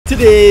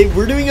Today,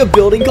 we're doing a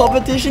building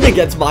competition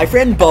against my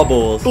friend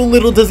Bubbles. But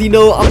little does he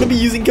know, I'm gonna be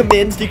using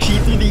commands to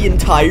cheat through the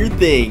entire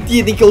thing. Do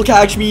you think he'll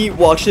catch me?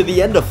 Watch to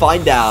the end to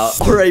find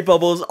out. Alright,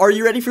 Bubbles, are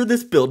you ready for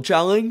this build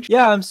challenge?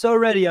 Yeah, I'm so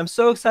ready. I'm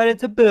so excited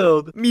to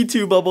build. Me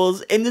too,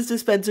 Bubbles. In this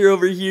dispenser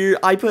over here,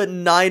 I put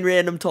 9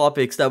 random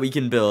topics that we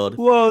can build.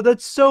 Whoa,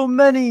 that's so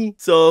many.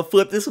 So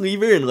flip this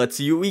lever and let's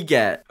see what we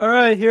get.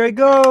 Alright, here I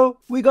go.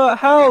 We got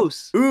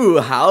house. Ooh,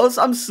 house?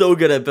 I'm so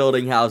good at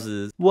building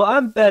houses. Well,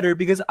 I'm better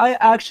because I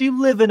actually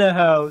live in a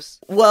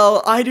house.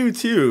 Well, I do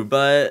too,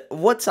 but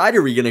what side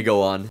are we gonna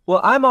go on? Well,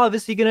 I'm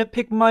obviously gonna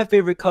pick my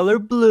favorite color,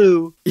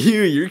 blue.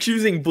 Ew, you're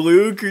choosing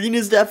blue? Green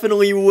is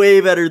definitely way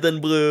better than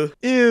blue.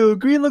 Ew,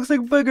 green looks like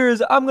boogers.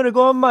 I'm gonna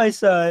go on my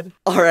side.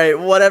 Alright,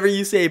 whatever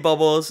you say,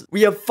 Bubbles.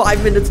 We have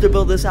 5 minutes to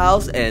build this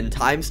house, and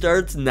time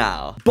starts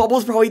now.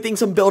 Bubbles probably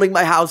thinks I'm building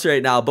my house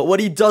right now, but what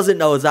he doesn't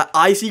know is that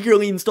I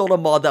secretly installed a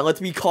mod that lets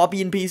me copy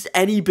and paste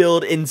any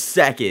build in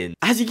seconds.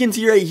 As you can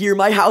see right here,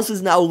 my house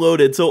is now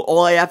loaded, so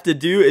all I have to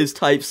do is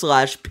type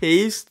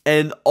 /paste,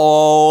 and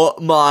oh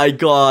my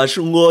gosh,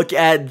 look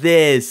at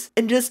this.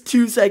 In just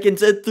 2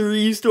 seconds, a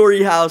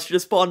 3-story house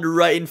just spawned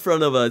right in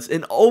front of us,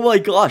 and oh my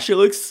gosh, it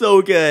looks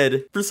so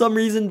good. For some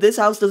reason, this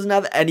house doesn't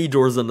have any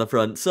doors on the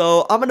front,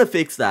 so I'm gonna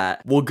fix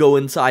that. We'll go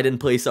inside and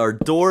place our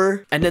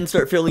door, and then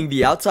start filling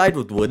the outside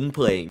with wooden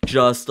plank,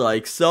 just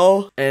like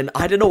so. And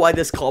I don't know why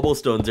this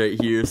cobblestone's right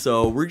here,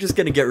 so we're just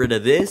gonna get rid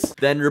of this,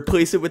 then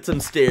replace it with some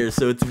stairs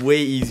so it's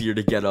way easier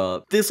to get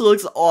up. This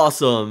looks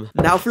awesome.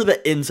 Now for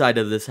the inside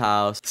of this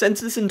house. Since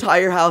this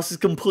entire house is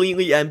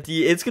completely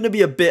empty, it's gonna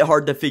be a bit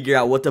hard to figure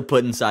out what to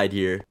put inside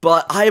here.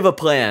 But I have a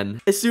plan.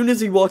 As soon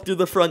as we walk through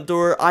the front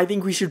door, I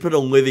think we should put a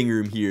living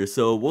room here.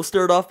 So we'll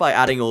start off by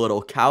adding a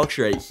little couch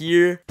right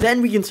here.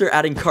 Then we can start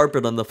adding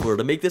carpet on the floor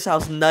to make this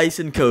house nice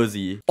and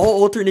cozy. I'll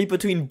alternate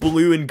between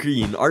blue and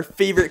green, our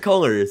favorite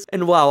colors.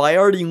 And wow, I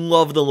already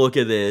love the look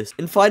of this.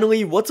 And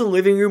finally, what's a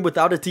living room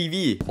without a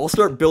TV? I'll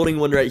start building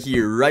one right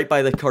here, right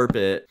by the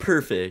carpet.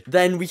 Perfect.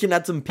 Then we can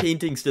add some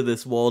paintings to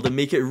this wall to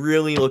make it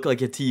really look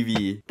like a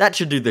TV. That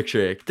should do the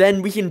trick.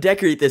 Then we can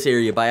decorate this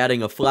area by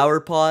adding a flower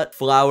pot,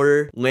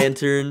 flower,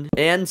 lantern,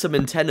 and some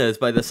antennas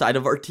by the side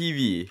of our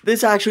TV.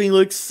 This actually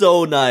looks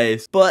so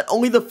nice. But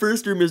only the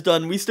first room is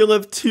done. We still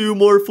have 2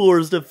 more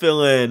floors to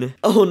fill in.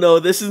 Oh no,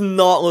 this is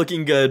not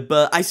looking good,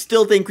 but I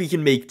still think we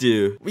can make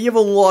do. We have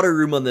a lot of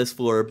room on this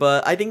floor,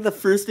 but I think the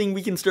first thing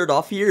we can start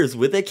off here is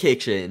with a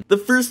kitchen. The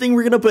first thing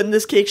we're gonna put in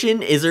this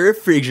kitchen is a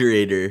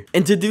refrigerator.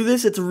 And to do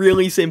this, it's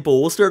really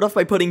simple. We'll start off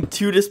by putting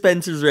 2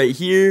 dispensers right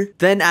here,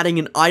 then adding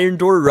an iron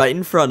door right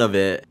in front of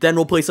it. Then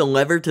we'll place a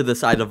lever to the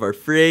side of our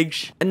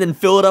fridge, and then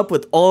fill it up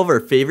with all of our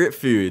favorite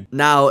food.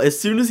 Now, as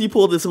soon as you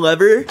pull this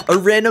lever, a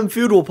random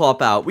food will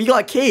pop out. We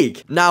got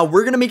cake. Now,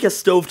 we're gonna make a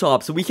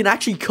stovetop so we can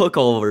actually cook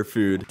all of our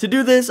food. To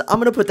do this, I'm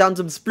gonna put down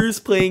some spruce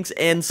planks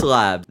and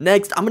slab.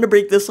 Next, I'm gonna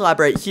break this slab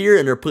right here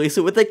and replace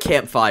it with a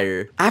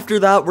campfire. After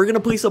that, we're gonna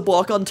place a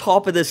block on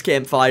top of this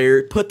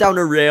campfire, put down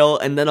a rail,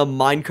 and then a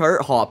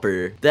minecart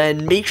hopper.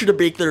 Then make sure to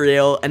break the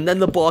rail and then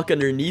the block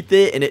underneath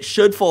it, and it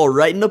should fall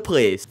right into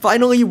place.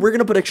 Finally, we're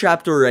gonna put a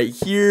trapdoor right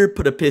here,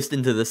 put a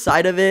piston to the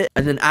side of it,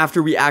 and then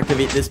after we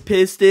activate this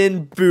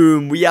piston,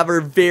 boom, we have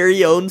our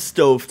very own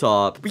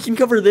stovetop. We can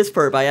cover this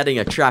part by adding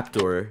a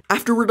trapdoor.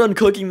 After we're done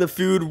cooking the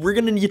food, we're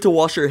gonna need to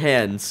wash our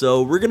hands,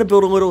 so we're gonna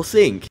build a little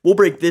sink. We'll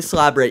break this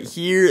slab right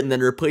here and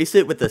then replace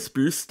it with a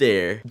spruce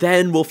stair.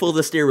 Then we'll fill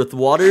the stair with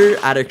water,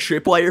 add a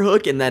tripwire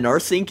hook, and then our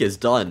sink is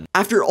done.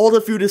 After all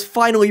the food is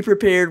finally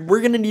prepared,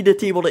 we're gonna need a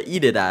table to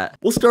eat it at.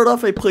 We'll start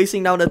off by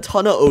placing down a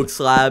ton of oak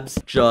slabs,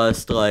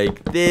 just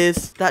like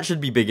this. That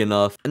should be big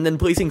enough. And then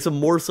placing some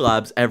more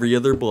slabs every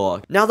other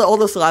block. Now that all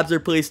the slabs are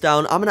placed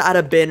down, I'm gonna add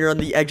a banner on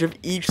the edge of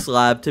each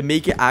slab to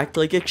make it act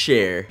like a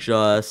chair,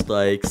 just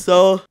like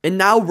so. And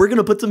now we're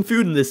gonna put some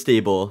food in this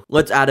table.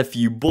 Let's add a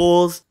few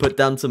bowls, put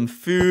down some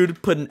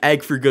food, put an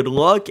egg for good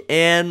luck,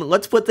 and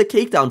let's put the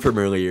cake down from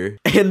earlier.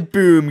 And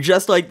boom,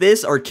 just like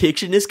this, our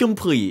kitchen is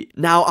complete.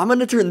 Now I'm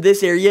gonna turn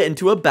this area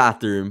into a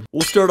bathroom.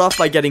 We'll start off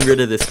by getting rid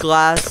of this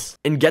glass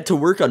and get to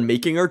work on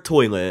making our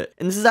toilet.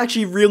 And this is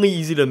actually really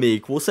easy to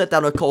make. We'll set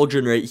down a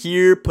cauldron right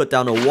here, put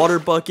down a water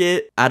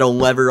bucket, add a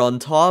lever on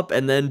top,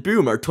 and then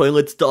boom, our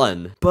toilet's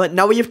done. But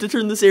now we have to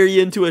turn this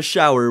area into a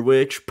shower,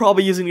 which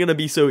probably isn't gonna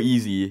be so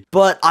easy.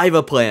 But I have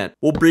a plan.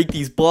 We'll break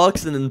these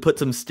blocks and then put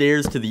some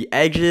stairs to the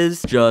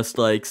edges, just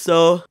like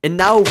so. And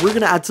now we're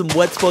gonna add some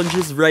wet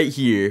sponges right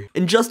here.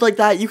 And just like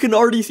that, you can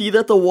already see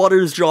that the water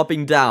is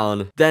dropping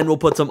down. Then we'll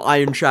put some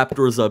iron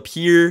trapdoors up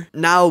here.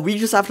 Now we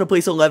just have to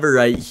place a lever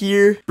right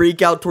here,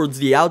 break out towards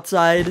the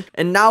outside,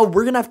 and now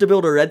we're gonna have to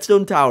build a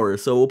redstone tower.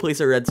 So we'll place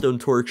a redstone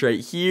torch right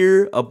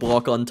here, a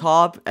block on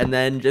top, and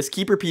then just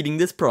keep repeating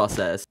this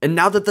process. And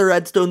now that the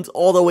redstone's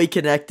all the way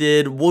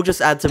connected, we'll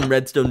just add some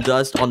redstone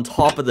dust on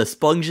top of the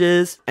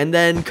sponges, and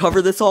then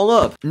cover this all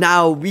up.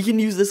 Now we can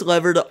use this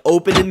lever to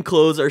open and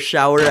close our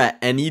shower at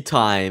any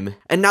time.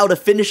 And now to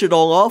finish it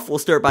all off, we'll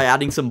start by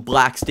adding some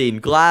black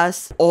stained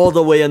glass all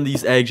the way on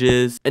these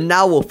edges. And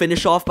now we'll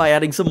finish off by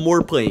adding some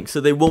more planks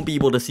so they won't be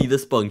able to see the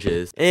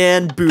sponges.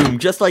 And boom,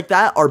 just like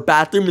that, our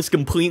bathroom is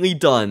completely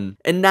done. done.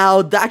 And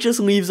now that just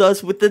leaves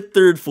us with the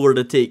third floor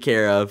to take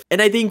care of.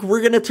 And I think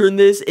we're gonna turn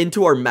this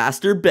into our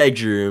master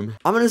bedroom.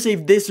 I'm gonna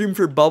save this room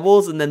for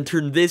Bubbles and then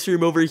turn this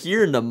room over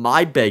here into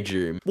my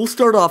bedroom. We'll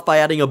start off by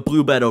adding a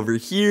blue bed over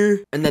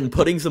here and then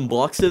putting some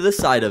blocks to the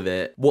side of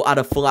it. We'll add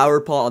a flower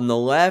pot on the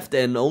left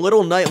and a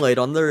little nightlight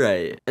on the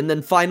right. And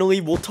then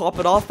finally, we'll top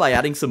it off by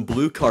adding some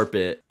blue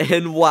carpet.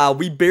 And wow,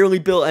 we barely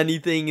built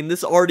anything and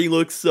this already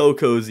looks so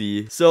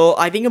cozy. So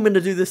I think I'm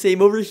gonna do the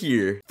same over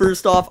here.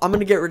 First off, I'm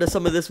gonna get rid of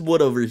some of this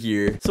wood over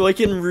here so I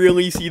can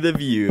really see the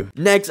view.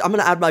 Next, I'm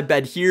gonna add my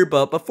bed here,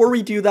 but before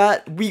we do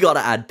that, we gotta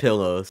add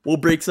pillows. We'll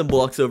break some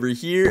blocks over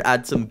here,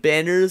 add some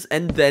banners,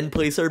 and then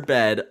place our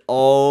bed.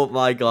 Oh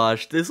my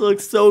gosh, this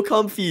looks so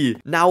comfy.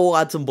 Now we'll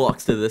add some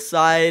blocks to the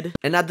side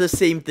and add the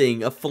same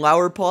thing, a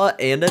flower pot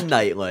and a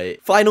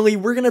nightlight. Finally,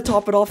 we're gonna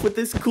top it off with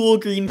this cool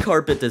green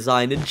carpet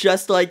design, and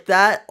just like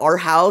that, our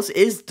house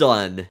is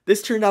done.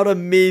 This turned out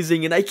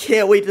amazing and I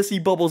can't wait to see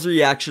Bubbles'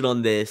 reaction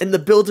on this. And the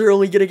builds are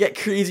only gonna get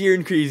crazier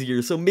and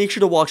crazier, so make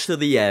sure to watch to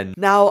the end.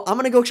 Now, I'm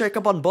gonna go check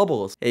up on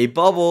Bubbles. Hey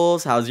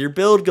Bubbles, how's your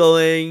build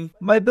going?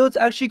 My build's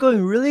actually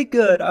going really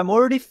good. I'm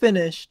already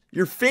finished.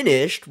 You're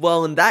finished?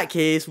 Well, in that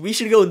case, we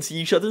should go and see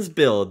each other's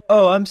build.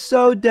 Oh, I'm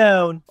so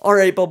down.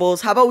 Alright,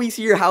 Bubbles, how about we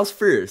see your house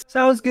first?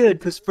 Sounds good,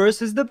 because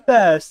first is the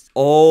best.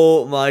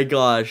 Oh my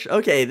gosh.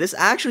 Okay, this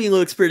actually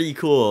looks pretty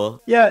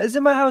cool. Yeah,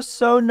 isn't my house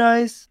so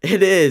nice?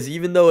 It is,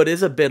 even though it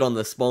is a bit on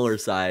the smaller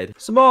side.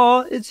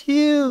 Small? It's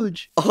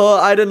huge. Oh,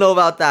 I don't know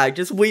about that.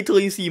 Just wait till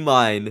you see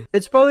mine.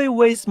 It's probably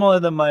way smaller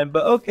than mine,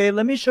 but okay,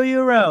 let me show you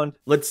around.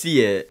 Let's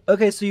see it.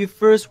 Okay, so you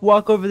first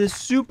walk over this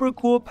super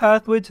cool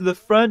pathway to the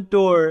front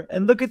door,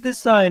 and look at this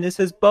sign. It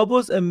says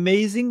Bubbles'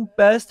 amazing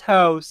best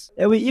house.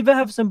 And we even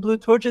have some blue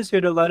torches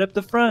here to light up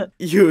the front.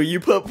 You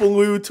put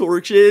blue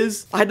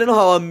torches? I don't know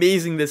how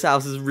amazing this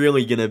house is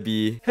really gonna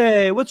be.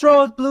 Hey, what's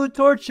wrong with blue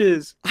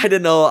torches? I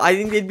don't know. I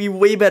think they'd be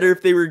way better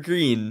if they were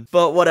green.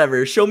 But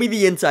whatever. Show me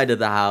the inside of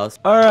the house.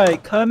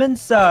 Alright, come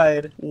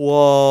inside.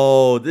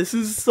 Whoa, this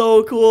is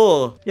so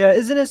cool. Yeah,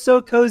 isn't it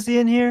so cozy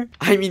in here?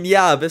 I mean,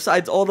 yeah,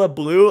 besides all the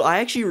blue, I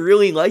actually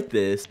really like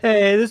this.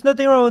 Hey, there's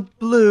nothing wrong with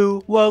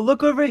blue. Well,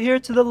 look over here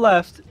to the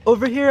left.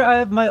 Over here, I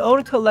have my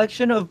own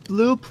collection of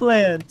blue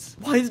plants.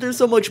 Why is there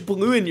so much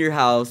blue in your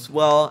house?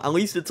 Well, at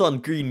least it's on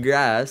green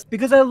grass.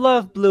 Because I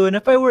love blue, and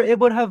if I were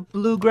able to have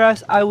blue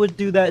grass, I would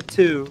do that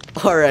too.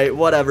 Alright,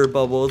 whatever,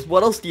 Bubbles.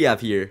 What else do you have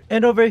here?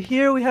 And over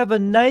here, we have a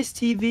nice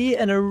TV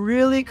and a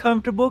really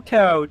comfortable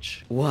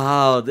couch.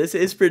 Wow, this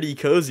is pretty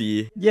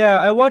cozy. Yeah,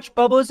 I watch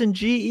Bubbles and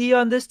GE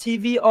on this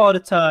TV all the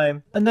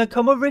time. And then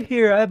come over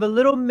here, I have a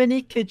little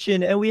mini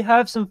kitchen, and we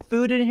have some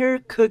food in here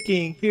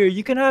cooking. Here,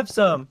 you can have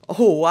some.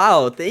 Oh,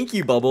 wow, thank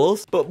you,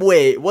 Bubbles. But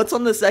wait, what's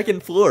on the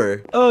second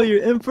floor? Oh,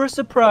 you're in for a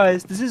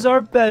surprise. This is our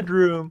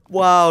bedroom.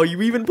 Wow,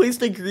 you even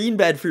placed a green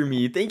bed for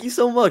me. Thank you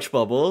so much,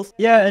 Bubbles.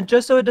 Yeah, and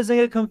just so it doesn't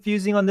get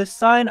confusing, on this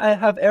sign, I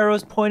have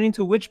arrows pointing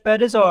to which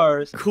bed is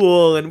ours.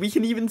 Cool, and we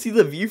can even see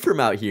the view from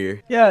out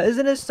here. Yeah,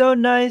 isn't it so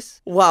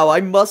nice? Wow,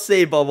 I must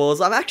say,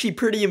 Bubbles, I'm actually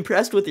pretty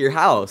impressed with your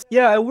house.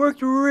 Yeah, I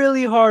worked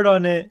really hard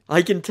on it.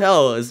 I can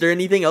tell. Is there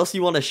anything else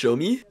you want to show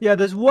me? Yeah,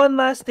 there's one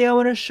last thing I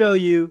want to show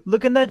you.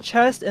 Look in that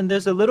chest, and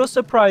there's a little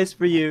surprise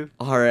for you.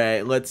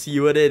 Alright, let's see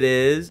what it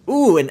is.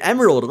 Ooh, an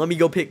emerald. Let me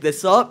go pick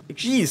this up.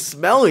 Geez,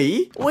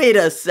 smelly. Wait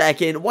a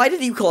second. Why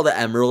did you call the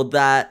emerald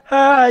that?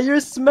 Ha, you're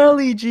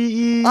smelly,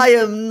 GE. I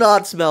am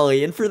not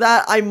smelly, and for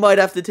that, I might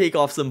have to take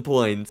off some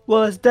points.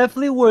 Well, it's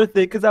definitely worth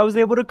it, because I was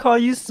able to call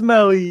you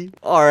smelly.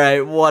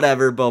 Alright,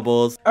 whatever,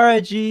 Bubbles.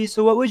 Alright, GE,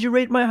 so what would you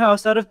rate my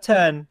house out of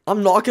 10?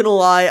 I'm not gonna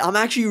lie, I'm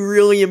actually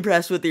really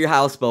impressed with your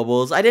house,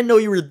 Bubbles. I didn't know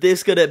you were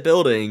this good at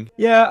building.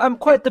 Yeah, I'm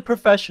quite the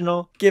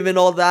professional. Given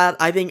all that,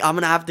 I think I'm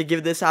gonna have to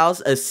give this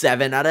house a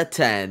 7 out of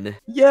 10.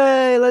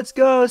 Yay, let's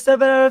go,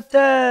 7 out of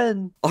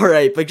 10.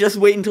 Alright, but just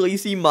wait until you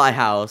see my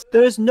house.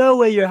 There's no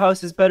way your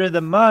house is better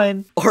than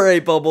mine.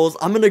 Alright, Bubbles,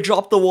 I'm gonna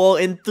drop the wall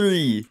in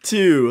 3,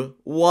 2,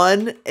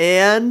 1,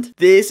 and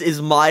this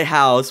is my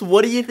house.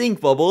 What do you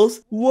think,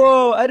 Bubbles?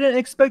 Whoa, I didn't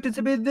expect it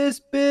to be this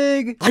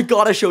big. I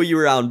gotta show you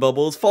around,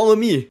 Bubbles. Follow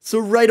me. So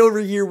right over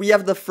here, we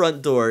have the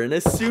front door, and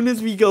as soon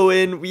as we go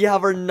in, we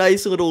have our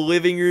nice little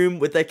living room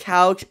with a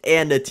couch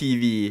and a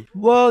TV.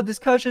 Whoa, this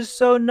couch is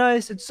so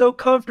nice. It's so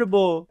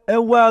comfortable.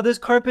 And wow, this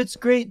carpet's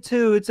great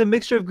too. It's a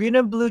mixture of green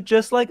and blue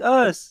just like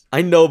us.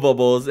 I know,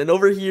 Bubbles. And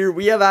over here,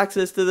 we have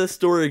access to the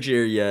storage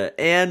area,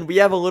 and we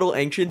have a little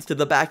entrance to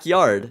the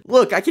backyard.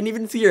 Look, I can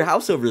even see your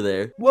house over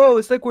there. Whoa,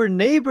 it's like we're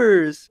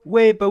neighbors.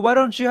 Wait, but why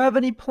don't you have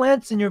any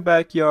plants in your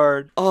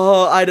backyard?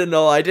 Oh, I don't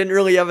know. I didn't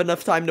really have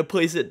enough time to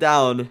place it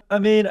down. I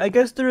mean, I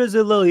guess there is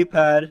a lily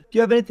pad. Do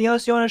you have anything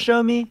else you want to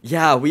show me?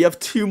 Yeah, we have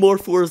 2 more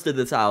floors to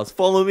this house.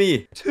 Follow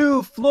me.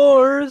 2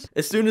 floors?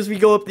 As soon as we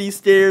go up these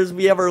stairs,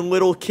 we have our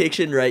little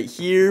kitchen right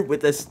here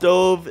with a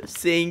stove,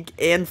 sink,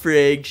 and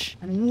fridge.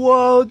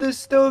 Whoa, this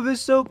stove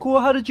is so cool.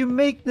 How did you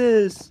make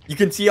this? You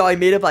can see how I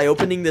made it by opening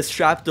opening this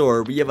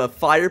trapdoor, we have a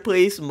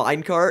fireplace,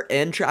 minecart,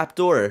 and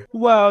trapdoor.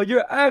 Wow,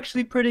 you're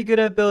actually pretty good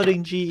at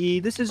building,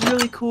 GE. This is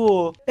really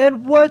cool.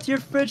 And what? Your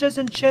fridge has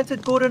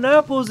enchanted golden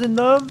apples in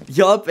them?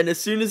 Yup, and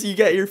as soon as you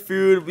get your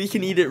food, we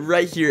can eat it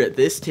right here at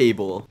this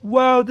table.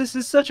 Wow, this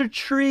is such a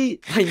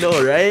treat. I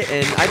know, right?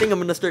 And I think I'm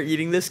gonna start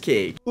eating this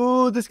cake.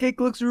 Ooh, this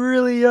cake looks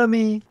really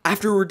yummy.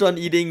 After we're done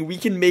eating, we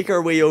can make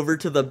our way over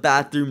to the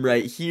bathroom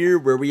right here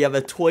where we have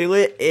a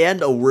toilet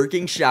and a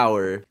working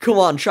shower. Come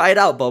on, try it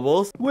out,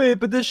 Bubbles. Wait,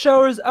 but the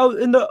shower's out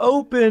in the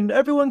open.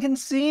 Everyone can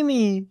see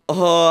me.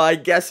 Oh, I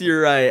guess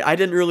you're right. I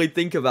didn't really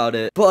think about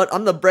it. But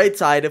on the bright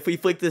side, if we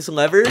flick this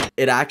lever,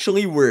 it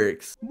actually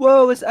works.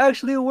 Whoa, it's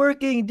actually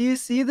working. Do you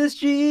see this,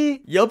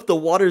 GE? Yup, the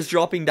water's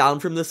dropping down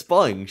from the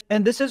sponge.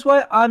 And this is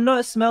why I'm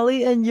not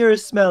smelly and you're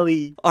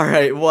smelly.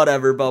 Alright,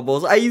 whatever,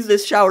 Bubbles. I used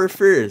this shower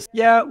first.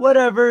 Yeah,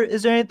 whatever.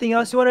 Is there anything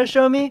else you want to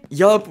show me?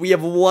 Yup, we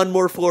have one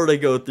more floor to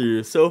go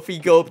through. So if we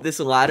go up this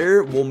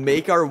ladder, we'll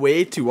make our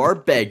way to our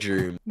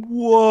bedroom.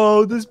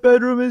 Whoa, this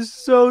bedroom is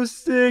so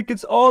sick.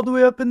 It's all the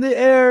way up in the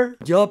air.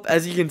 Yup,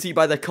 as you can see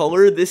by the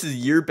color, this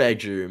is your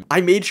bedroom.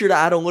 I made sure to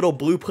add a little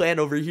blue plant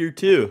over here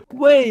too.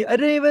 Wait, I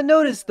didn't even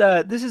notice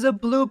that. This is a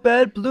blue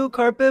bed, blue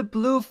carpet,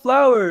 blue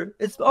flower.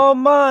 It's all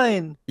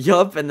mine.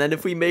 Yup, and then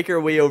if we make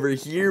our way over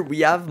here,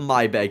 we have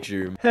my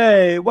bedroom.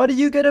 Hey, why do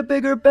you get a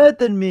bigger bed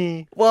than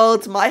me? Well,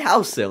 it's my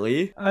house,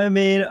 silly. I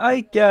mean,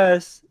 I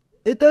guess.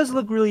 It does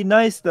look really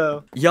nice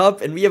though.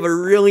 Yup, and we have a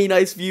really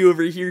nice view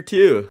over here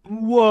too.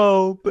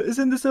 Whoa, but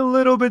isn't this a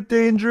little bit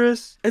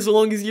dangerous? As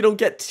long as you don't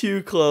get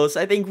too close,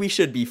 I think we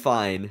should be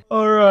fine.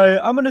 Alright,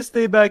 I'm gonna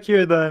stay back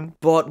here then.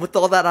 But with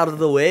all that out of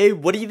the way,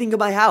 what do you think of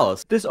my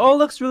house? This all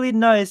looks really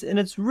nice and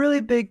it's really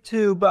big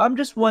too, but I'm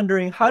just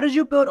wondering, how did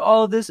you build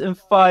all of this in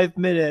 5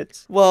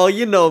 minutes? Well,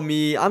 you know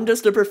me, I'm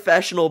just a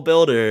professional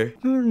builder.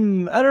 I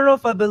don't know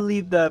if I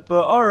believe that,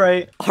 but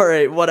alright.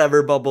 Alright,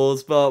 whatever,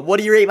 Bubbles, but what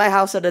do you rate my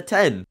house out of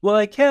 10? Well,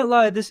 I can't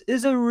lie, this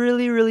is a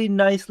really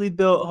nicely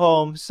built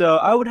home, so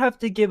I would have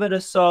to give it a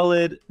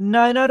solid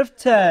 9 out of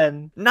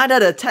 10. 9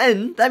 out of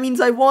 10? That means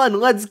I won,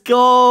 let's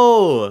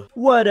go!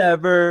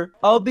 Whatever,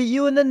 I'll beat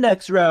you in the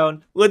next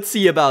round. Let's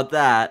see about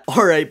that.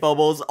 Alright,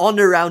 Bubbles, on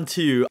to round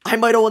 2. I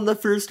might have won the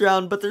first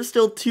round, but there's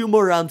still 2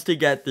 more rounds to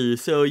get through,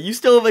 so you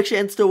still have a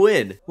chance to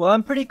win. Well,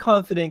 I'm pretty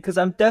confident, because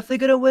I'm definitely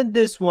gonna win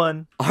this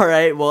one.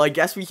 Alright, well, I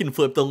guess we can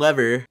flip the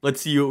lever. Let's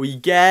see what we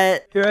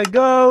get. Here I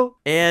go.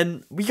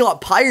 And we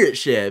got pirate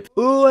ship.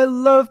 Ooh, I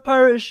love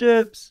pirate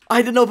ships.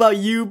 I don't know about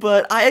you,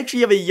 but I actually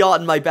have a yacht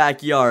in my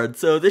backyard,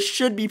 so this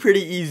should be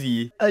pretty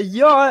easy. A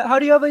yacht? How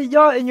do you have a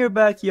yacht in your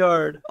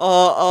backyard?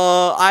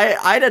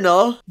 I don't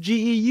know. GE,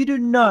 you do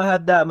not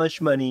have that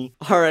much money.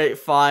 Alright,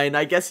 fine.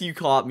 I guess you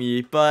caught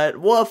me, but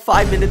we'll have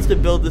 5 minutes to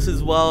build this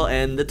as well,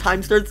 and the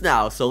time starts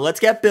now, so let's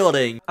get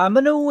building. I'm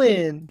gonna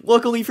win.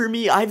 Luckily for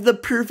me, I have the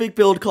perfect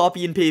build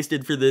copy and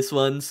pasted for this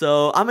one,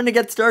 so I'm gonna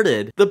get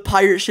started. The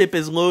pirate ship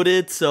is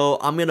loaded, so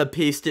I'm gonna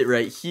paste it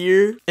right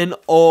here, and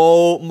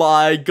oh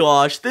my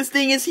gosh, this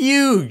thing is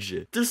huge!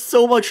 There's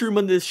so much room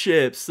on this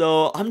ship,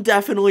 so I'm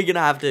definitely gonna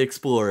have to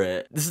explore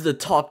it. This is the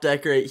top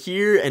deck right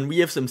here, and we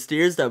have some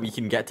stairs that we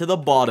can get to the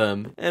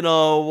bottom. And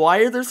why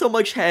are there so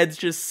much heads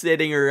just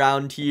sitting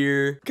around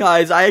here?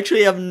 Guys, I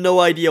actually have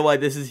no idea why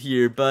this is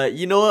here, but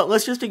you know what?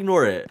 Let's just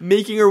ignore it.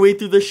 Making our way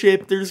through the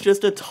ship, there's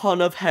just a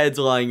ton of heads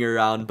lying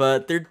around,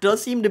 but there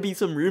does seem to be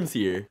some rooms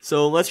here.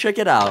 So let's check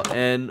it out.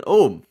 And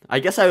oh, I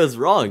guess I was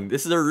wrong.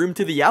 This is a room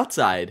to the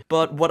outside.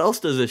 But what else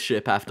does this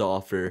ship have to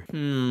offer?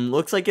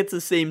 Looks like it's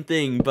the same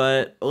thing,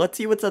 but let's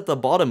see what's at the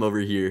bottom over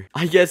here.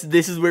 I guess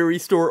this is where we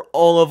store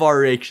all of our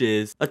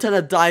riches. A ton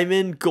of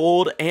diamond,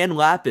 gold, and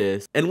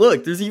lapis. And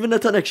look, there's even a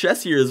ton of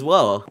chests here as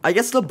well. I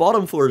guess the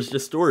bottom floor is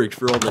just storage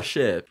for all the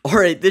ship.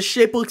 Alright, this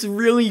ship looks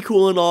really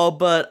cool and all,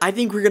 but I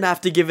think we're gonna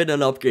have to give it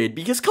an upgrade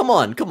because come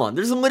on,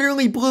 there's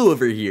literally blue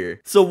over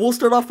here. So we'll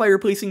start off by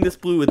replacing this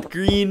blue with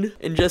green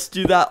and just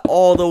do that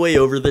all the way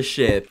over the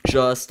ship.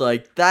 Just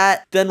like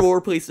that. Then we'll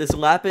replace this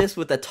lapis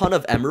with a ton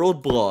of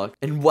emerald block.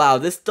 And wow,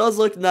 this does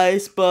look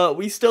nice, but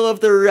we still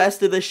have the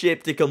rest of the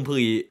ship to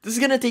complete. This is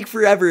gonna take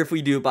forever if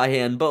we do it by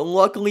hand, but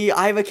luckily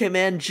I have a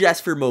command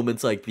just for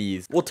moments like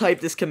these. We'll type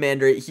this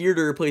command right here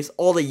to replace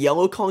all the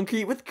yellow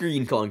concrete with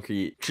green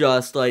concrete.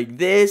 Just like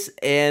this,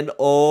 and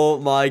oh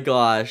my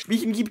gosh. We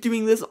can keep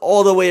doing this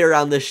all the way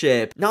around the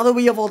ship. Now that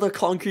we have all the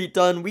concrete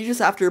done, we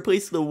just have to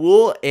replace the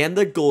wool and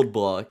the gold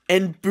block.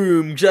 And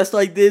boom, just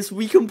like this,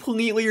 we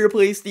completely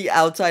replace the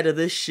outside of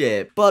this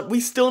ship. But we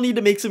still need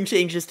to make some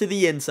changes to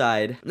the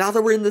inside. Now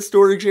that we're in the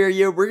storage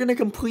area, we're gonna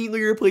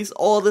completely replace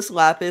all this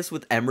lapis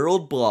with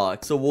emerald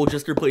blocks. So we'll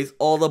just replace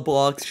all the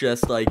blocks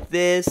just like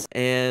this,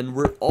 and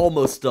we're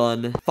almost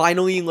done.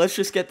 Finally, let's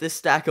just get this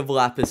stack of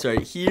lapis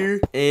right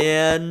here,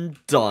 and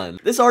done.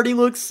 This already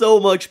looks so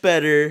much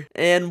better.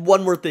 And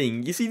one more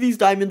thing, you see these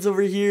diamonds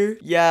over here?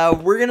 Yeah,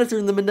 we're gonna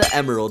turn them into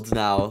emeralds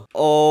now.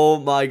 Oh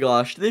my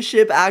gosh, this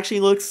ship actually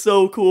looks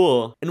so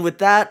cool. And with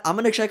that, I'm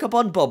gonna check up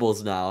on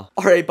Bubbles now. now.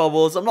 Alright,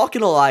 Bubbles, I'm not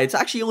gonna lie, it's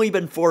actually only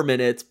been 4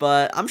 minutes,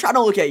 but I'm trying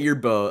to look at your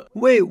boat.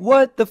 Wait,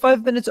 what? The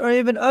 5 minutes aren't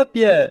even up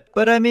yet.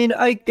 But I mean,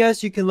 I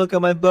guess you can look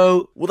at my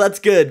boat. Well, that's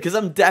good, because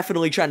I'm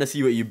definitely trying to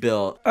see what you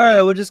built.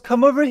 Alright, well just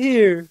come over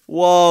here.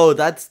 Whoa,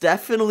 that's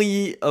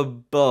definitely a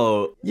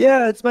boat.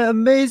 Yeah, it's my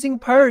amazing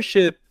pirate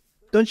ship.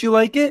 Don't you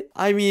like it?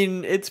 I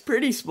mean, it's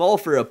pretty small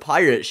for a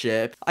pirate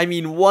ship. I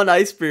mean, one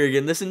iceberg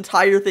and this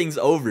entire thing's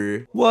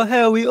over. Well,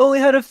 hell, we only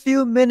had a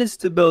few minutes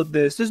to build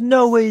this. There's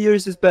no way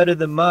yours is better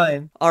than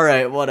mine.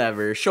 Alright,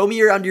 whatever. Show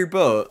me around your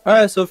boat.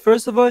 Alright, so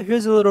first of all,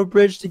 here's a little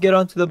bridge to get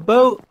onto the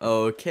boat.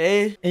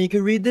 Okay. And you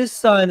can read this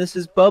sign. This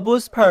is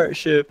Bubbles Pirate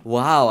Ship.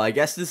 Wow, I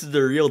guess this is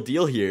the real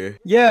deal here.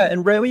 Yeah,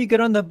 and right when you get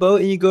on the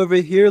boat and you go over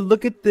here,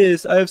 look at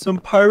this. I have some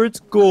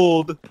pirate's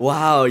gold.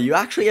 Wow, you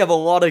actually have a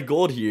lot of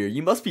gold here.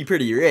 You must be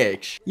pretty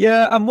rich.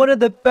 Yeah, I'm one of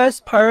the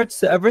best pirates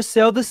to ever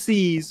sail the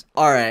seas.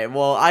 Alright,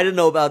 well, I didn't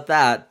know about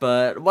that,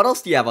 but what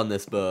else do you have on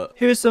this boat?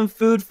 Here's some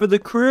food for the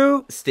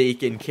crew.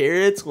 Steak and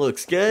carrots,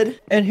 looks good.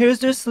 And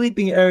here's their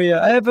sleeping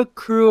area. I have a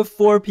crew of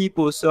 4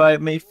 people, so I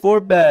made 4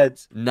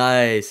 beds.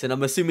 Nice, and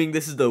I'm assuming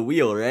this is the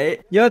wheel,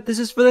 right? Yup, this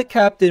is for the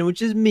captain,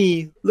 which is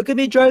me. Look at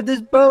me drive this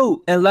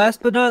boat. And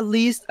last but not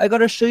least, I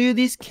gotta show you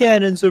these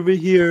cannons over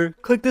here.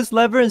 Click this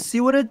lever and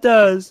see what it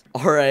does.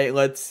 Alright,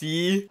 let's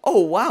see. Oh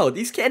wow,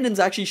 these cannons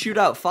actually shoot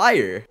out fire.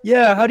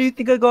 Yeah, how do you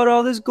think I got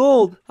all this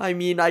gold? I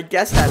mean, I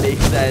guess that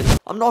makes sense.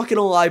 I'm not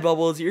gonna lie,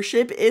 Bubbles, your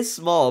ship is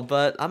small,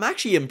 but I'm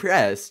actually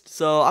impressed.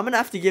 So I'm gonna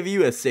have to give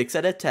you a 6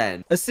 out of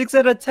 10. A 6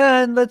 out of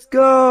 10, let's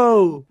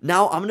go!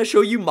 Now I'm gonna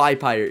show you my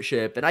pirate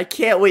ship, and I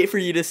can't wait for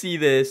you to see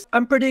this.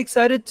 I'm pretty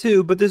excited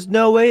too, but there's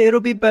no way it'll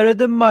be better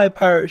than my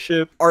pirate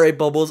ship. Alright,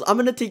 Bubbles, I'm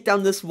gonna take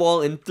down this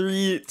wall in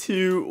 3,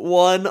 2,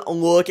 1.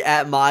 Look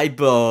at my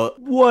boat.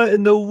 What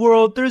in the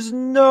world? There's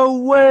no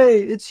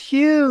way! It's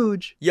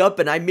huge! Yup,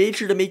 and I made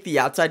sure to make the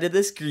outside of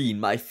this green,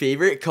 my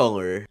favorite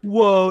color.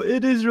 Whoa,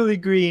 it is really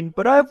green,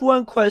 but I have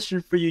one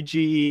question for you,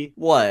 GE.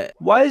 What?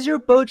 Why is your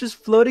boat just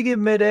floating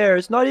in midair?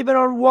 It's not even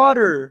on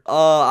water.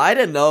 I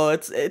don't know.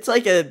 It's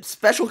like a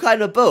special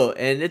kind of boat,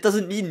 and it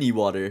doesn't need any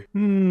water.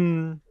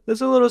 That's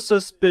a little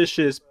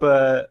suspicious,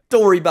 but...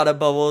 Don't worry about it,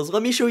 Bubbles.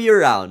 Let me show you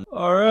around.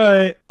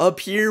 Alright. Up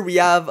here, we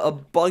have a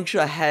bunch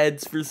of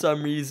heads for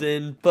some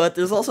reason, but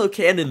there's also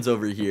cannons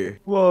over here.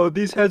 Whoa,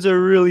 these heads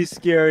are really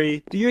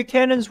scary. Do your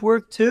cannons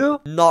work too?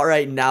 Not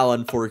right now,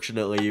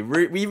 unfortunately.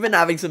 We've been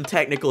having some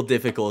technical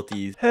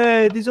difficulties.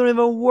 Hey, these don't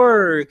even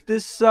work.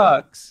 This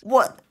sucks.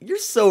 What? You're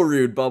so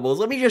rude, Bubbles.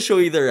 Let me just show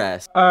you the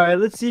rest. Alright,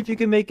 let's see if you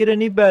can make it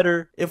any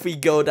better. If we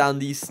go down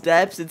these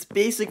steps, it's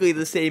basically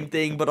the same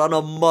thing, but on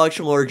a much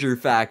larger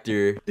factor.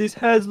 These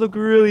heads look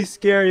really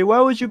scary.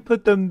 Why would you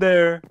put them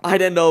there? I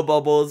don't know,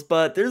 Bubbles,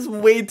 but there's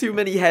way too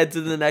many heads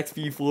in the next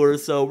few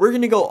floors, so we're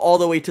gonna go all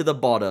the way to the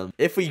bottom.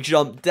 If we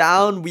jump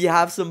down, we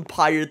have some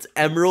pirates'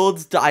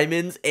 emeralds,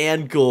 diamonds,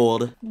 and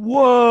gold.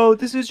 Whoa,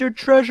 this is your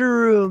treasure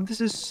room.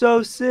 This is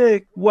so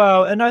sick.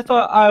 Wow, and I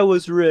thought I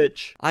was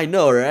rich. I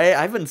know, right?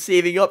 I've been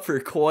saving up for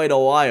quite a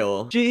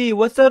while. GE,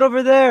 what's that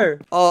over there?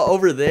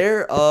 Over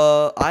there?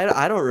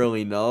 I don't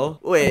really know.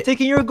 Wait. I'm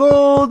taking your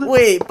gold.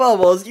 Wait,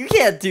 Bubbles, you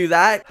can't do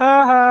that.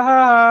 Ha ha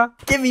ha.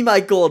 Give me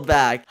my gold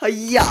back.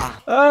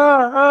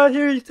 Hi-ya.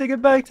 Here, you take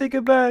it back, take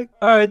it back.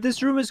 Alright,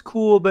 this room is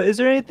cool, but is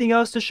there anything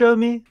else to show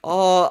me?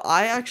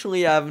 I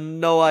actually have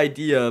no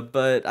idea,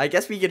 but I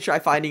guess we could try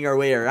finding our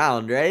way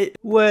around, right?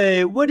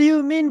 Wait, what do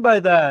you mean by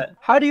that?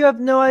 How do you have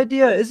no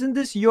idea? Isn't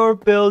this your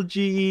build,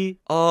 GE?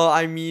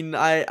 I mean,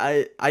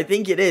 I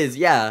think it is,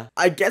 yeah.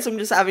 I guess I'm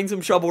just having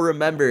some trouble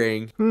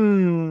remembering.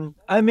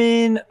 I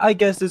mean, I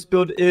guess this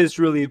build is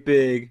really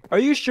big. Are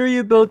you sure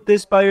you built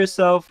this by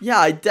yourself?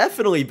 Yeah, I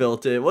definitely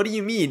built it. What do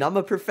you mean? I'm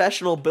a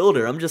professional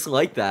builder. I'm just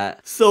like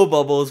that. So,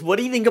 Bubbles, what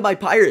do you think of my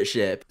pirate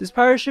ship? This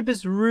pirate ship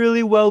is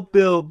really well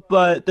built,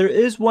 but there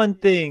is one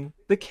thing.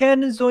 The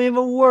cannons don't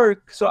even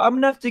work, so I'm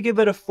gonna have to give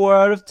it a 4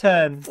 out of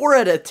 10. 4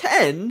 out of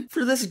 10?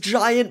 For this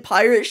giant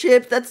pirate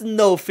ship? That's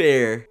no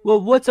fair.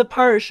 Well, what's a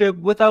pirate ship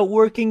without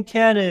working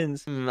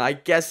cannons? I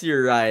guess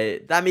you're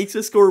right. That makes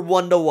the score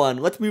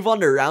 1-1. Let's move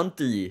on to round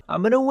 3.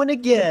 I'm gonna win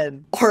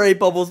again. Alright,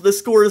 Bubbles, the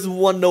score is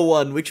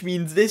 1-1, which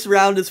means this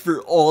round is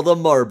for all the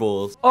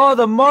marbles. All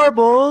the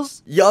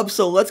marbles? Yup,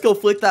 so let's go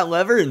flick that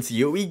lever and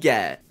see what we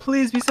get.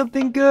 Please be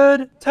something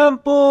good.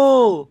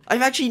 Temple!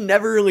 I've actually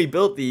never really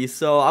built these,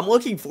 so I'm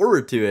looking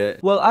forward to it.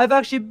 Well, I've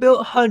actually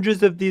built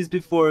hundreds of these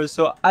before,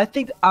 so I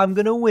think I'm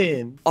gonna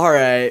win.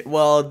 Alright,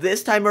 well,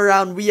 this time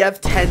around we have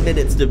 10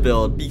 minutes to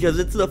build because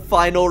it's the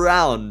final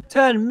round.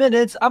 10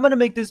 minutes? I'm gonna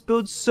make this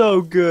build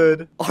so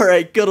good.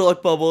 Alright, good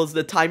luck, Bubbles.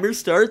 The timer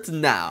starts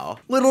now.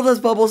 Little does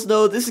Bubbles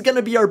know, this is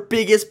gonna be our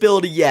biggest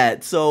build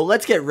yet, so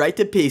let's get right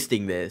to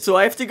pasting this. So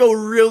I have to go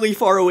really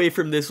far away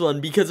from this one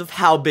because of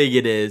how big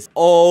it is.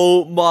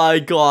 Oh my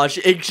gosh,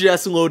 it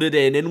just loaded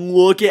in, and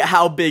look at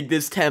how big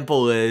this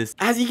temple is.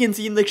 As you can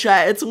see in the chat,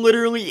 chat, it's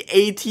literally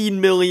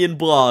 18 million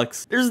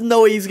blocks. There's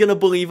no way he's gonna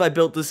believe I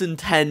built this in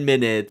 10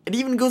 minutes. It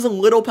even goes a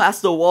little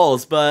past the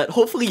walls, but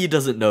hopefully he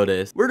doesn't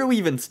notice. Where do we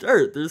even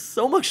start? There's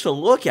so much to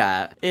look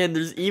at. And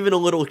there's even a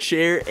little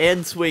chair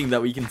and swing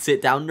that we can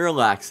sit down and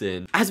relax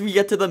in. As we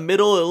get to the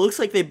middle, it looks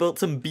like they built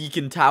some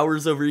beacon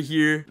towers over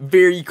here.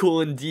 Very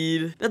cool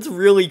indeed. That's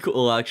really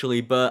cool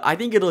actually, but I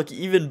think it'd look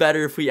even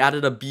better if we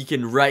added a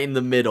beacon right in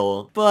the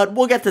middle. But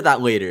we'll get to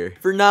that later.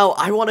 For now,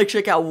 I want to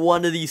check out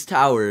one of these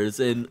towers,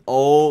 and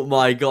oh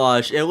my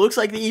gosh, it looks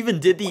like they even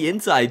did the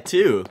inside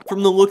too.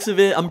 From the looks of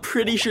it, I'm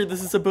pretty sure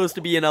this is supposed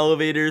to be an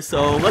elevator,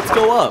 so let's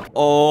go up.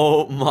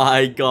 Oh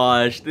my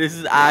gosh, this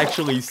is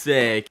actually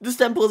sick. This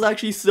temple is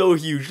actually so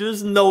huge.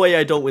 There's no way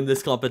I don't win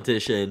this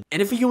competition.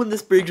 And if we go in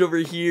this bridge over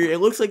here, it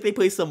looks like they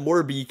placed some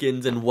more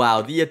beacons, and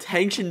wow, the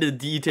attention to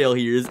detail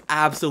here is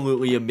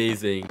absolutely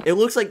amazing. It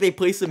looks like they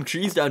placed some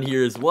trees down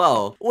here as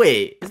well.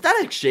 Wait, is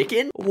that a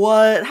chicken?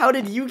 What? How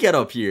did you get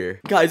up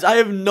here? Guys, I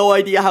have no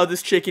idea how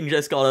this chicken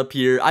just got up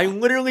here. I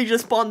literally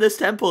just spawned this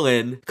temple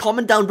in.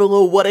 Comment down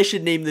below what I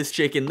should name this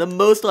chicken. The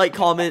most liked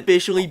comment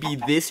officially be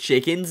this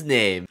chicken's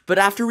name. But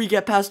after we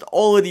get past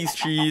all of these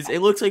trees,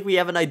 it looks like we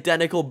have an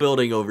identical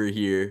building over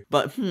here.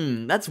 But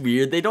that's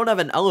weird. They don't have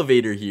an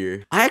elevator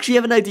here. I actually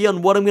have an idea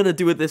on what I'm gonna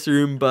do with this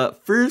room,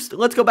 but first,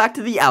 let's go back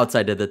to the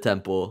outside of the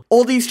temple.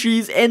 All these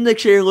trees and the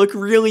chair look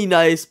really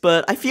nice,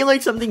 but I feel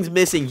like something's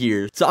missing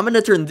here. So I'm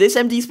gonna turn this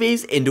empty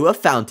space into a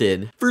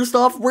fountain. First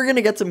off, we're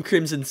gonna get some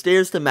crimson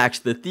stairs to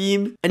match the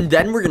theme, and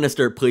then we're gonna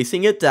start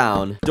placing it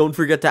down. Don't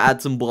forget to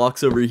add some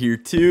blocks over here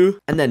too,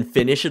 and then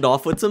finish it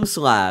off with some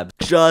slabs.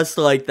 Just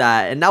like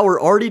that, and now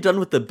we're already done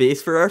with the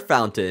base for our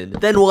fountain.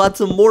 Then we'll add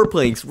some more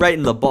planks right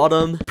in the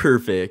bottom.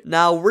 Perfect.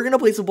 Now we're gonna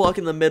place a block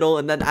in the middle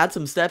and then add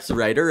some steps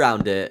right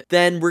around it.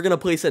 Then we're gonna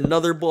place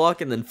another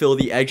block and then fill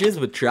the edges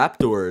with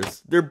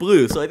trapdoors. They're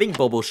blue, so I think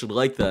Bubbles should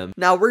like them.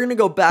 Now we're gonna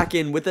go back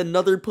in with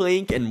another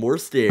plank and more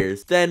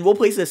stairs. Then we'll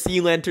place a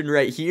sea lantern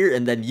right here,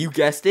 and then you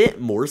guessed it,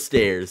 more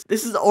stairs.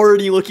 This is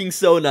already looking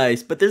so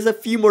nice, but there's a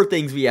few more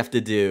things we have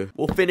to do.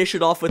 We'll finish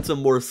it off with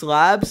some more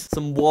slabs,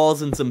 some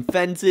walls and some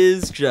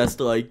fences, just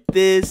like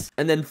this.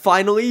 And then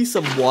finally,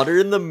 some water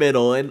in the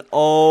middle, and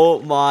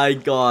oh my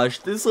gosh,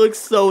 this looks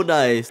so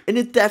nice. And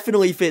it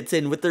definitely fits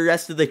in with the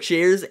rest of the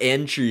chairs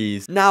and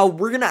trees. Now,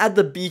 we're gonna add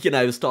the beacon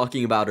I was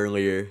talking about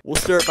earlier. We'll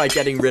start by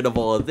getting rid of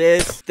all of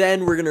this.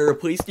 Then we're gonna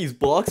replace these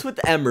blocks with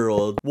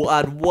emerald. We'll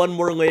add one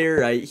more layer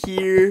right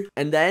here.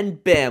 And then,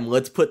 bam,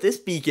 let's put this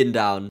beacon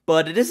down.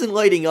 But it isn't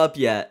lighting up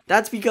yet.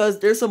 That's because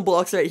there's some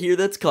blocks right here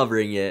that's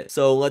covering it.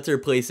 So let's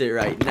replace it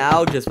right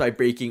now just by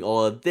breaking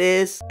all of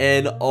this.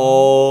 And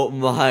oh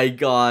my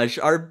gosh,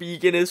 our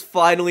beacon is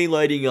finally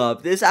lighting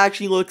up. This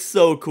actually looks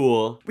so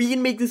cool. We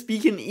can make this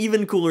beacon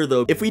even cooler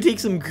though. If we take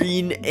some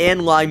green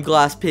and lime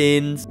glass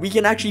pins, we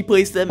can actually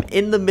place them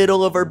in the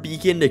middle of our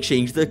beacon to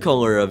change the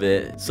color of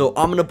it. So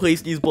I'm gonna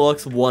place these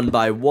blocks one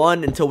by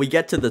one until we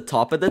get to the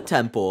top of the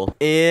temple.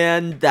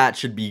 And that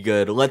should be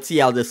good. Let's see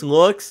how this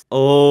looks.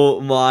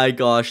 Oh my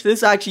gosh,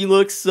 this actually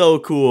looks so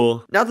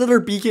cool. Now that our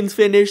beacon's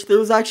finished, there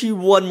was actually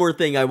one more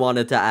thing I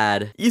wanted to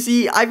add. You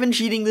see, I've been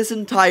cheating this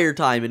entire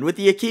time, and with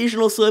the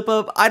occasional slip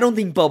up, I don't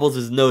think Bubbles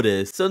has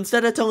noticed. So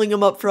instead of telling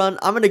him up front,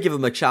 I'm gonna give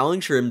him a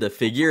challenge for him to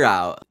figure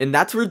out. And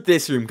that's where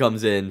this room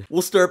comes in.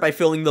 We'll start by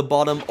filling the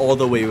bottom all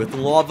the way with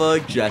lava,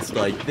 just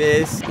like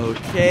this.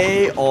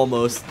 Okay,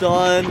 almost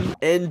done.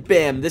 And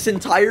bam, this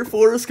entire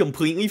floor is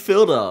completely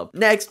filled up.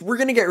 Next, we're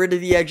gonna get rid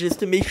of the edges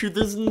to make sure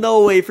there's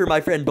no way for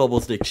my friend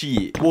Bubbles to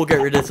cheat. We'll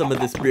get rid of some of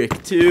this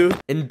brick too.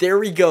 And there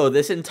we go,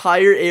 this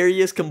entire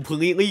area is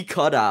completely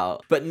cut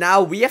out. But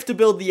now we have to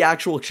build the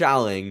actual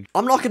challenge.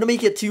 I'm not gonna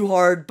make it too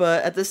hard,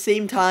 but at the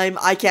same time,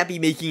 I can't be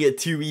making it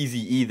too easy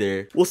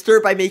either. We'll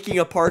start by making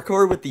a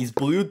parkour with these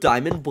blue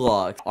diamond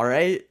blocks.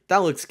 Alright,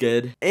 that looks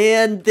good.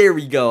 And there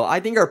we go. I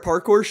think our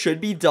parkour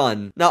should be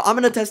done. Now, I'm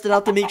gonna test it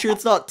out to make sure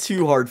it's not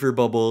too hard for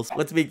Bubbles.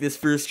 Let's make this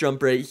first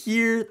jump right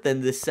here,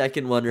 then this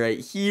second one right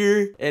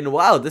here. And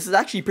wow, this is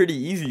actually pretty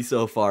easy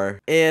so far.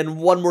 And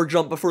one more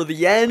jump before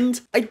the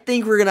end. I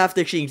think we're gonna have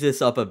to change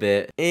this up a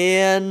bit.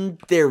 And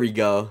there we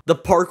go. The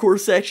parkour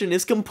section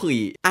is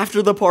complete.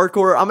 After the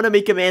parkour, I'm gonna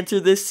make him answer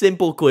this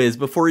simple quiz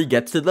before he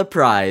gets to the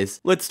prize.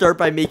 Let's start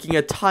by making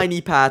a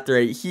tiny path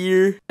right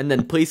here, and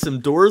then place some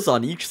doors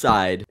on each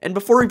side. And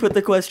before we put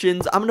the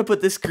questions, I'm gonna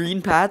put this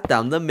green path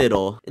down the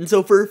middle. And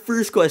so for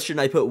first question,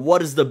 I put,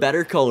 what is the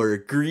better color,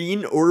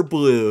 green or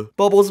blue?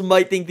 Bubbles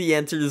might think the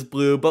answer is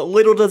blue, but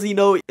little does he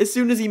know, as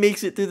soon as he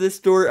makes it through this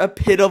door, a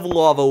pit of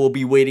lava will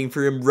be waiting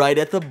for him right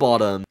at the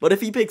bottom. But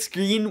if he picks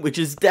green, which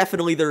is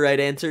definitely the right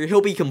answer,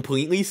 he'll be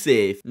completely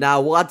safe.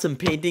 Now, we'll add some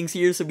paintings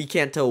here so we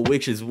can't tell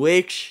which is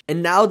which.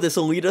 And now this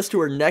will lead us to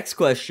our next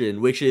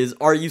question, which is,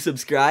 are you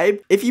subscribed?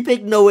 If you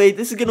pick no way,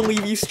 this is gonna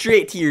lead you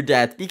straight to your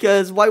death,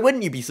 because why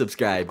wouldn't you be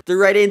subscribed? The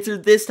right answer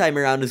this time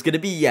around is gonna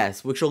be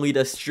yes, which will lead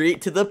us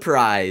straight to the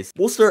prize.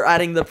 We'll start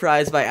adding the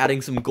prize by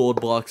adding some gold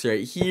blocks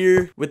right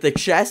here, with the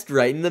chest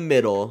right in the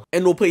middle.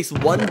 And we'll place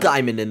one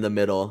diamond in the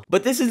middle.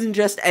 But this isn't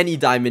just any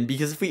diamond,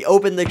 because if we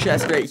open the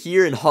chest right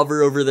here and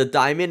hover over the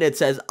diamond, it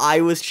says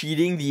I was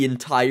cheating the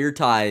entire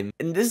time.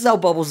 And this is how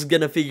Bubbles is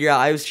gonna figure out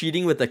I was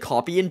cheating with the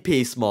copy and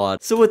paste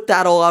mod. So with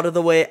that all out of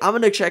the way, I'm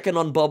gonna check in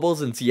on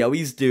Bubbles and see how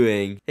he's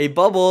doing. Hey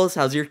Bubbles,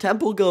 how's your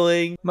temple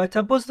going? My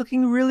temple's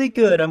looking really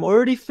good. I'm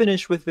already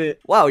finished with it.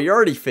 Wow, you're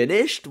already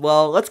finished?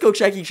 Well, let's go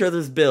check each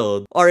other's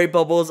build. Alright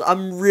Bubbles,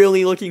 I'm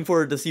really looking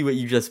forward to see what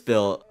you just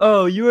built.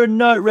 Oh, you are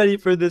not ready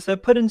for this. I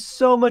put in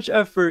so much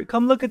effort.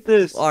 Come look at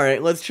this.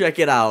 Alright, let's check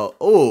it out.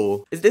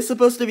 Oh, is this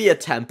supposed to be a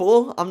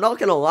temple? I'm not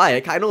gonna lie,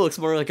 it kinda looks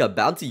more like a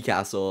bouncy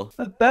castle.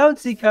 A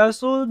bouncy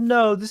castle?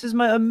 No, this is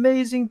my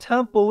amazing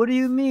temple. What do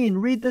you mean?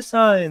 Read the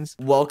signs.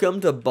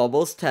 Welcome to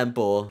Bubbles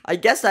Temple. I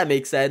guess that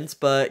makes sense,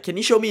 but can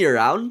you show me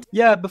around?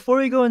 Yeah, before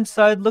we go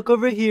inside, look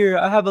over here.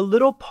 I have a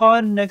little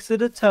pond next to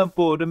the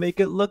temple to make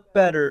it look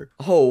better.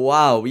 Oh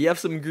wow, we have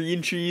some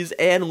green trees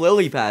and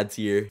lily pads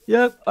here.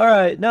 Yep,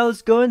 alright, now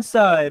let's go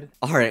inside.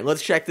 Alright,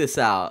 let's check this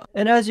out.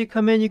 And as you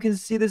come in, you can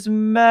see this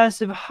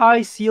massive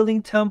high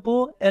ceiling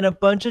temple and a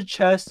bunch of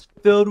chests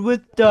filled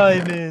with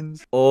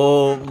diamonds.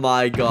 Oh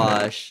my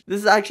gosh.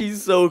 This is actually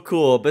so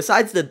cool,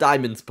 besides the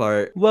diamonds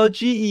part. Well,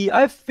 GE,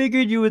 I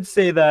figured you would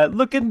say that.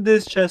 Look at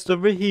this chest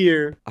over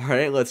here.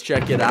 Alright, let's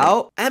check it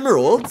out.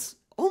 Emeralds?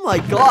 Oh my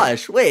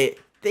gosh, wait.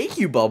 Thank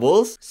you,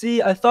 Bubbles.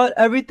 See, I thought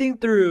everything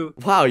through.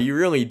 Wow, you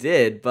really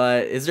did,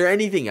 but is there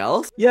anything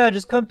else? Yeah,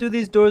 just come through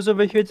these doors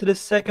over here to the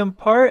second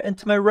part, and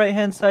to my right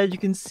hand side you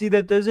can see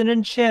that there's an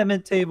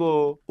enchantment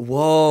table.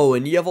 Whoa,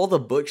 and you have all the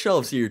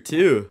bookshelves here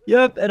too.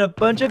 Yep, and a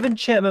bunch of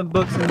enchantment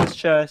books in this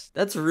chest.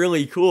 That's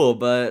really cool,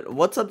 but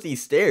what's up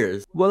these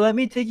stairs? Well, let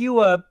me take you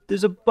up.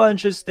 There's a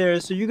bunch of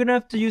stairs, so you're gonna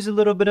have to use a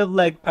little bit of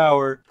leg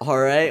power.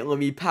 Alright, let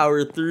me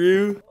power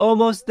through.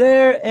 Almost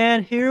there,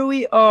 and here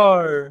we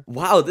are.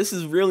 Wow, this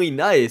is really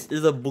nice.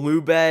 There's a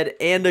blue bed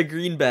and a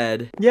green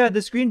bed. Yeah,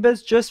 this green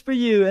bed's just for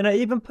you, and I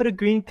even put a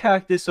green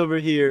cactus over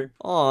here.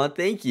 Aw,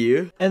 thank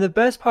you. And the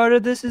best part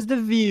of this is the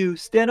view.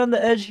 Stand on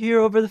the edge here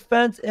over the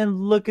fence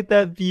and look at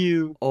that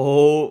view.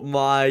 Oh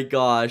my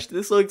gosh,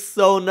 this looks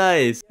so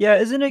nice. Yeah,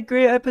 isn't it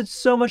great? I put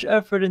so much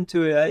effort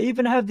into it. I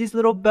even have these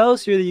little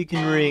bells here that you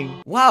can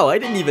ring. Wow, I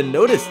didn't even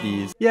notice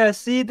these. Yeah,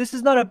 see, this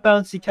is not a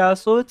bouncy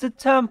castle, it's a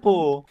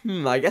temple.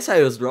 I guess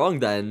I was wrong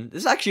then.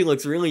 This actually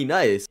looks really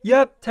nice.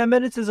 Yep, 10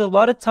 minutes is a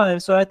lot of time,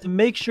 so I have to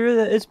make sure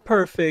that it's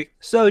perfect.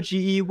 So,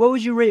 GE, what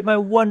would you rate my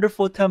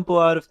wonderful temple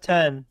out of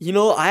 10? You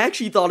know, I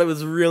actually thought it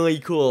was really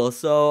cool,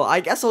 so I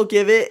guess I'll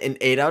give it an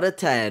 8 out of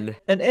 10.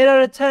 An 8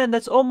 out of 10,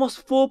 that's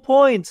almost full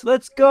points.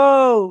 Let's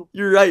go!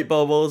 You're right,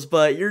 Bubbles,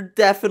 but you're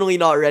definitely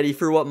not ready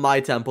for what my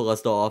temple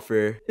has to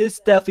offer. It's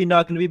definitely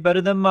not going to be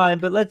better than mine,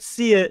 but let's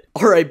see it.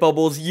 Alright,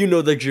 Bubbles, you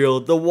know the drill.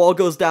 The wall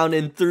goes down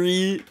in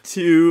 3,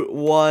 2,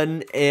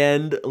 1,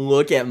 and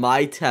look at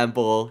my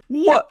temple.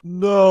 What?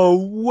 No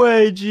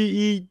way,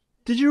 GE.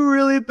 Did you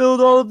really build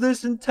all of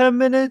this in 10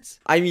 minutes?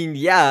 I mean,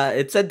 yeah,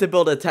 it said to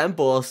build a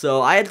temple, so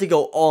I had to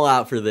go all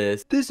out for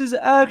this. This is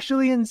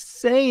actually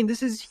insane.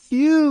 This is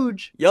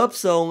huge. Yup,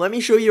 so let me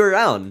show you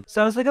around.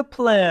 Sounds like a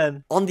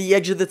plan. On the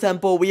edge of the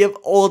temple, we have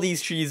all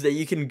these trees that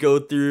you can go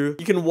through.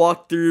 You can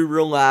walk through,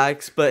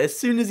 relax, but as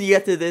soon as you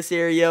get to this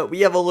area,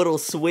 we have a little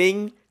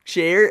swing,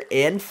 chair,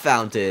 and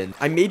fountain.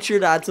 I made sure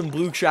to add some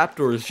blue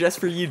trapdoors just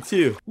for you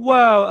too.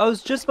 Wow, I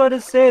was just about to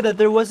say that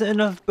there wasn't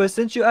enough, but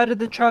since you added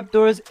the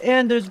trapdoors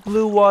and there's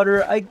blue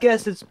water, I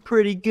guess it's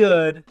pretty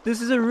good.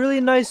 This is a really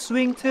nice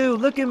swing too.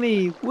 Look at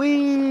me.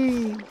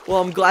 Whee!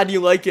 Well, I'm glad you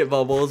like it,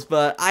 Bubbles,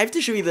 but I have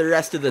to show you the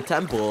rest of the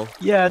temple.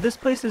 Yeah, this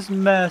place is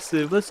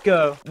massive. Let's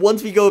go.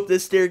 Once we go up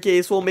this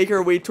staircase, we'll make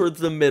our way towards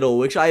the middle,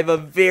 which I have a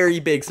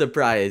very big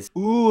surprise.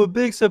 Ooh, a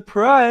big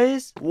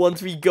surprise.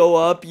 Once we go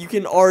up, you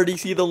can already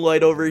see the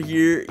light over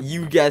here.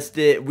 You guessed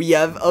it, we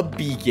have a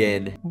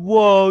beacon.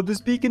 Whoa, this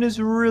beacon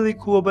is really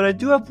cool, but I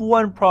do have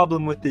one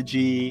problem with the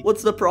G.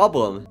 What's the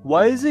problem?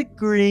 Why is it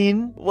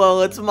green?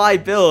 Well, it's my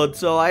build,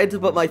 so I had to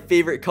put my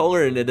favorite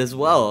color in it as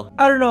well.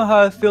 I don't know how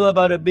I feel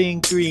about it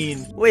being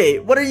green.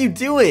 Wait, what are you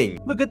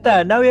doing? Look at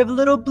that, now we have a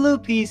little blue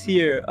piece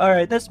here.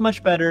 Alright, that's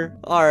much better.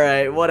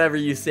 Alright, whatever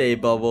you say,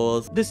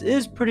 Bubbles. This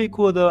is pretty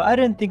cool though. I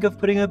didn't think of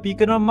putting a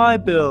beacon on my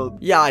build.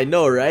 Yeah, I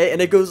know, right?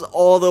 And it goes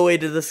all the way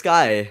to the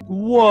sky.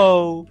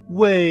 Whoa,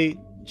 wait.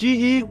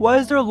 GE, why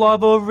is there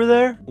lava over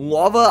there?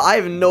 Lava? I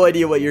have no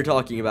idea what you're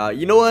talking about.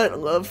 You know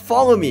what?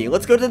 Follow me.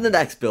 Let's go to the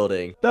next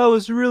building. That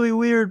was really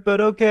weird,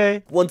 but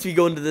okay. Once we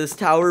go into this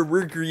tower,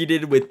 we're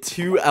greeted with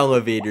 2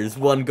 elevators,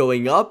 one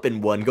going up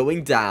and one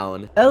going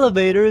down.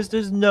 Elevators?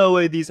 There's no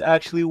way these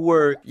actually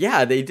work.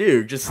 Yeah, they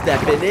do. Just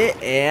step in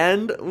it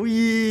and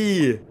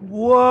whee!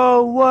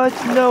 Whoa, what?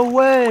 No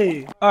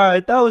way.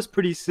 Alright, that was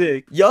pretty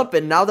sick. Yup,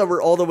 and now that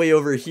we're all the way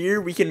over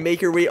here, we can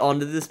make our way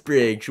onto this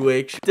bridge,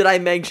 which, did I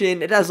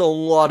mention, it has a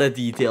lot lot of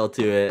detail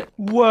to it.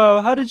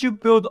 Wow, how did you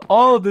build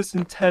all of this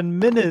in 10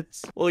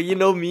 minutes? Well, you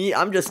know me,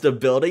 I'm just a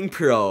building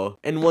pro.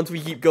 And once we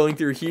keep going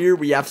through here,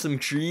 we have some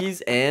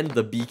trees and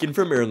the beacon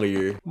from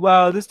earlier.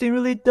 Wow, this thing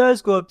really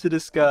does go up to the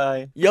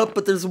sky. Yup,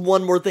 but there's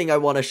one more thing I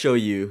want to show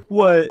you.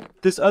 What?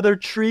 This other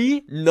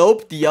tree?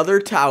 Nope, the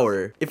other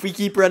tower. If we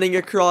keep running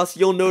across,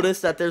 you'll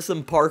notice that there's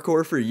some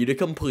parkour for you to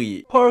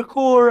complete.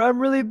 Parkour, I'm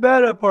really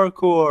bad at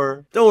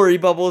parkour. Don't worry,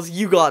 Bubbles,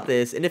 you got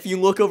this. And if you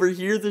look over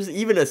here, there's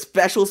even a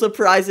special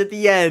surprise at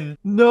the end.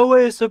 No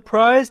way, a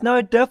surprise? Now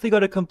I definitely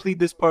gotta complete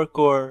this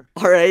parkour.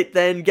 Alright,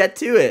 then get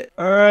to it.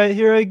 Alright,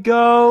 here I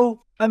go.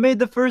 I made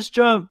the first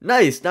jump.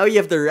 Nice, now you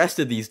have the rest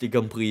of these to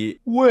complete.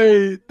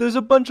 Wait, there's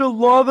a bunch of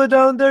lava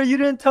down there. You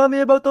didn't tell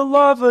me about the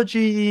lava,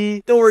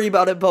 GE. Don't worry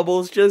about it,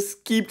 Bubbles,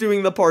 just keep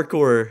doing the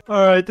parkour.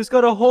 Alright, this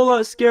got a whole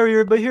lot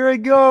scarier, but here I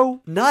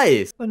go.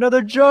 Nice.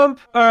 Another jump.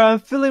 Alright, I'm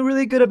feeling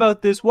really good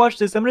about this. Watch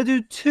this. I'm gonna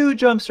do 2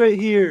 jumps right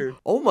here.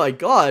 Oh my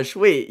gosh,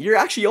 wait, you're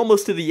actually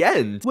almost to the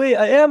end. Wait,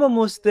 I am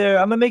almost there.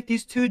 I'm gonna make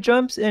these 2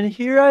 jumps, and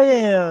here I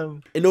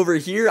am. And over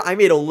here, I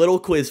made a little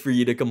quiz for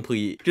you to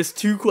complete. Just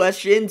 2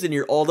 questions and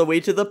you're all the way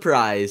to the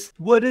prize.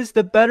 What is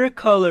the better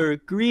color?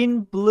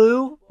 Green,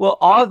 blue? Well,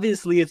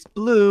 obviously it's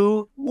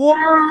blue.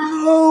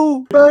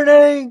 Whoa!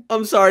 Burning!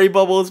 I'm sorry,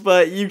 Bubbles,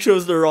 but you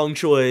chose the wrong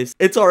choice.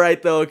 It's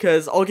alright though,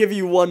 cause I'll give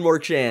you one more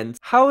chance.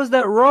 How is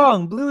that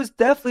wrong? Blue is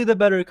definitely the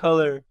better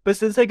color. But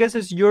since I guess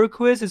it's your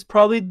quiz, it's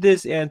probably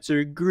this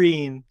answer,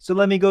 green. So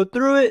let me go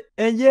through it,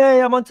 and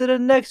yay, I'm on to the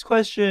next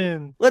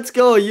question. Let's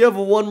go, you have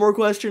one more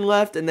question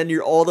left, and then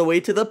you're all the way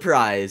to the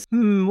prize.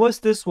 What's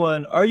this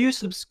one? Are you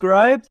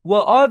subscribed?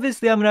 Well,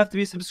 obviously I'm gonna have to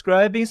be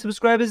subscribing.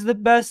 Subscribe is the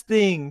best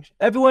thing.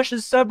 Everyone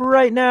should sub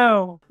right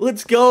now.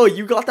 Let's go,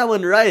 you got that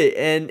one right.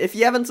 And if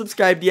you haven't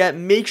subscribed yet,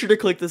 make sure to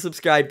click the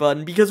subscribe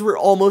button because we're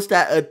almost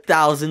at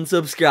 1,000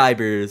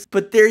 subscribers.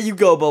 But there you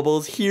go,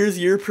 Bubbles, here's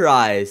your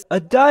prize. A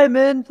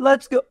diamond?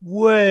 Let's go.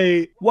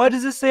 Wait, why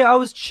does it say I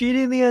was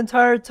cheating the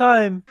entire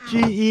time?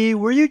 GE,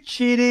 were you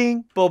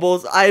cheating?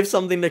 Bubbles, I have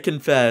something to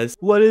confess.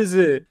 What is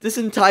it? This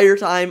entire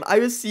time, I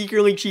was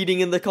secretly cheating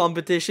in the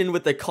competition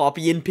with the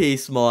copy and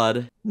paste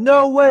mod.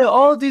 No way,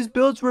 all of these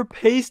builds were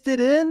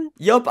pasted in?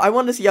 Yup, I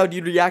want to see how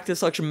you'd react to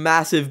such a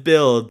massive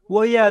build.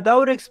 Well, yeah, that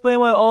would explain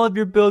why all of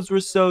your builds were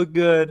so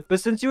good. But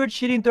since you were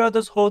cheating throughout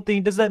this whole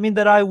thing, does that mean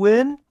that I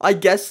win? I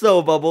guess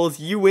so, Bubbles.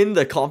 You win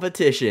the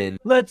competition.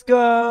 Let's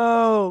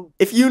go!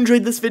 If you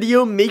enjoyed this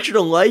video, make sure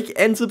to like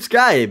and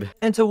subscribe.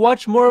 And to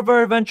watch more of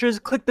our adventures,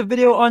 click the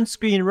video on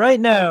screen right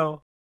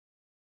now.